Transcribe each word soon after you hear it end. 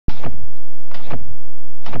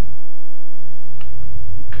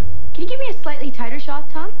slightly tighter shot,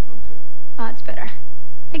 Tom? Okay. Oh, it's better.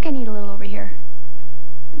 I think I need a little over here.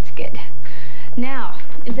 That's good. Now,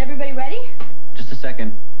 is everybody ready? Just a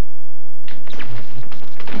second.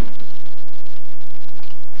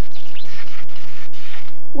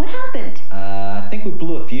 What happened? I think we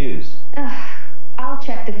blew a fuse. I'll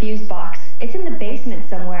check the fuse box. It's in the basement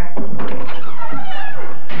somewhere.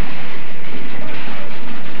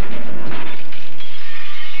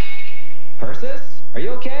 Persis, are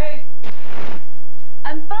you okay?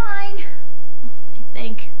 I'm fine. I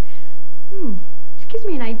think. This gives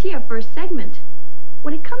me an idea for a segment.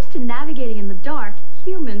 When it comes to navigating in the dark,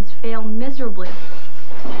 humans fail miserably.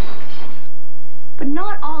 But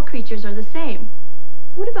not all creatures are the same.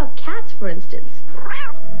 What about cats, for instance?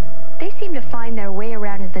 They seem to find their way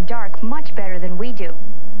around in the dark much better than we do.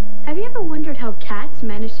 Have you ever wondered how cats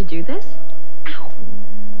manage to do this? Ow!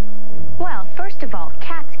 Well, first of all,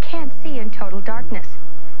 cats can't see in total darkness.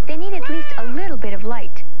 They need at least a little bit of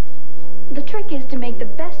light. The trick is to make the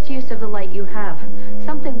best use of the light you have,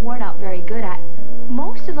 something we're not very good at.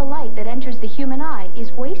 Most of the light that enters the human eye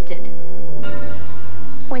is wasted.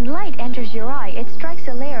 When light enters your eye, it strikes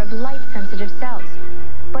a layer of light-sensitive cells.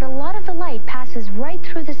 But a lot of the light passes right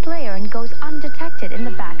through this layer and goes undetected in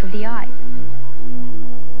the back of the eye.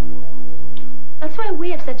 That's why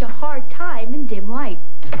we have such a hard time in dim light.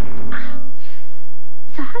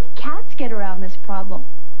 So how do cats get around this problem?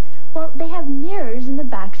 Well, they have mirrors in the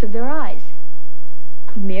backs of their eyes.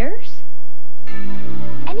 Mirrors?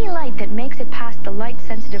 Any light that makes it past the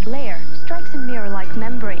light-sensitive layer strikes a mirror-like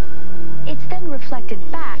membrane. It's then reflected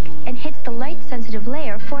back and hits the light-sensitive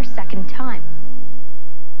layer for a second time.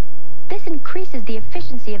 This increases the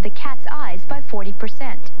efficiency of the cat's eyes by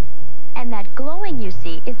 40%. And that glowing you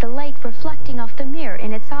see is the light reflecting off the mirror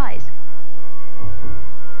in its eyes.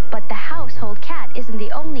 But the household cat isn't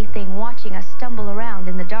the only thing watching us stumble around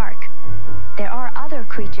in the dark. There are other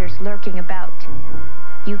creatures lurking about.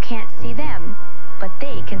 You can't see them, but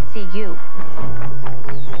they can see you.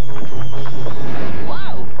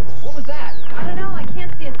 Wow! What was that? I don't know, I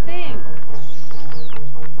can't see a thing.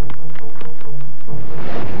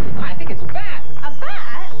 I think it's a bat. A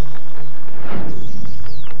bat?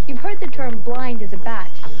 You've heard the term blind as a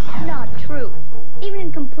bat. Not true. Even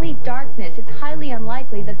in complete darkness, it's highly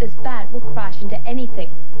unlikely that this bat will crash into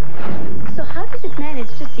anything. So how does it manage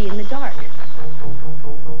to see in the dark?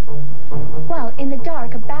 Well, in the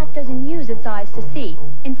dark, a bat doesn't use its eyes to see.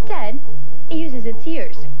 Instead, it uses its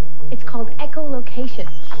ears. It's called echolocation.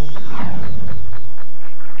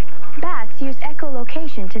 Bats use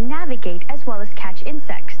echolocation to navigate as well as catch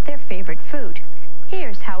insects, their favorite food.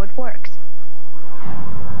 Here's how it works.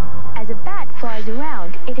 As a bat flies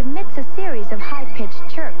around, it emits a series of high-pitched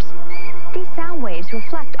chirps. These sound waves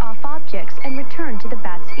reflect off objects and return to the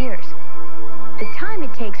bat's ears. The time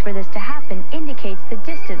it takes for this to happen indicates the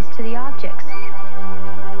distance to the objects.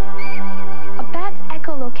 A bat's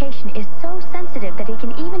echolocation is so sensitive that it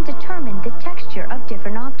can even determine the texture of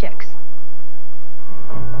different objects.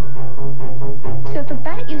 So if a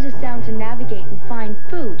bat uses sound to navigate and find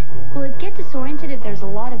food, will it get disoriented if there's a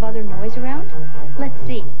lot of other noise around? Let's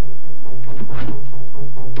see.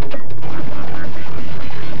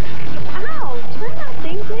 Ow! Turn that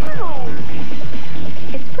thing down!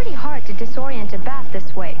 It's pretty hard to disorient a bat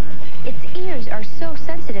this way. Its ears are so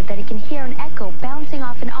sensitive that it can hear an echo bouncing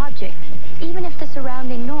off an object, even if the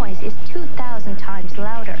surrounding noise is 2,000 times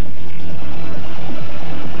louder.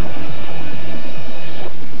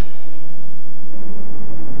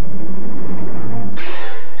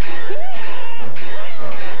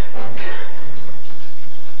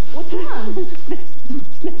 What's wrong?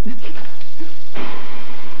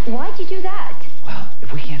 Why'd you do that? Well,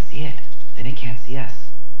 if we can't see it, then it can't see us.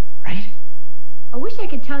 Right? I wish I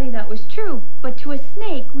could tell you that was true, but to a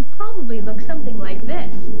snake, we probably look something like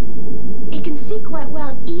this. It can see quite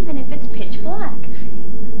well even if it's pitch black.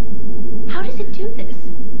 How does it do this?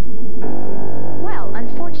 Well,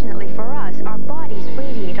 unfortunately for us, our bodies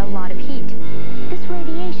radiate a lot of heat. This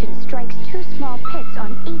radiation strikes two small pits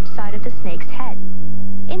on each side of the snake's head.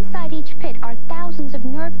 Inside each pit are thousands of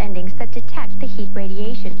nerve endings that detect the heat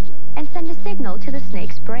radiation and send a signal to the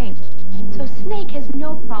snake's brain. So snake has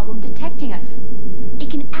no problem detecting us. It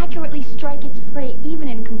can accurately strike its prey even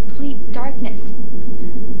in complete darkness.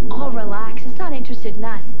 Oh, relax. It's not interested in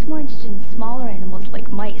us. It's more interested in smaller animals like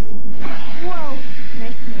mice. Whoa!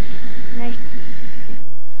 Nice snake. Nice.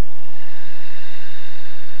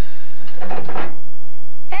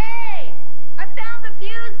 Hey! I found the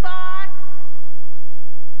fuse box!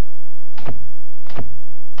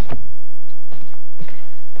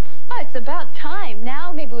 Oh, it's about time.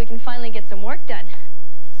 Now maybe we can finally get some work done.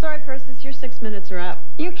 Sorry, Persis, your 6 minutes are up.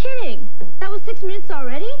 You're kidding.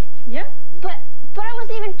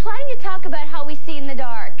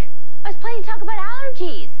 talk about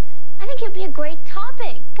allergies. I think it'd be a great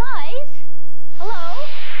topic. Guys?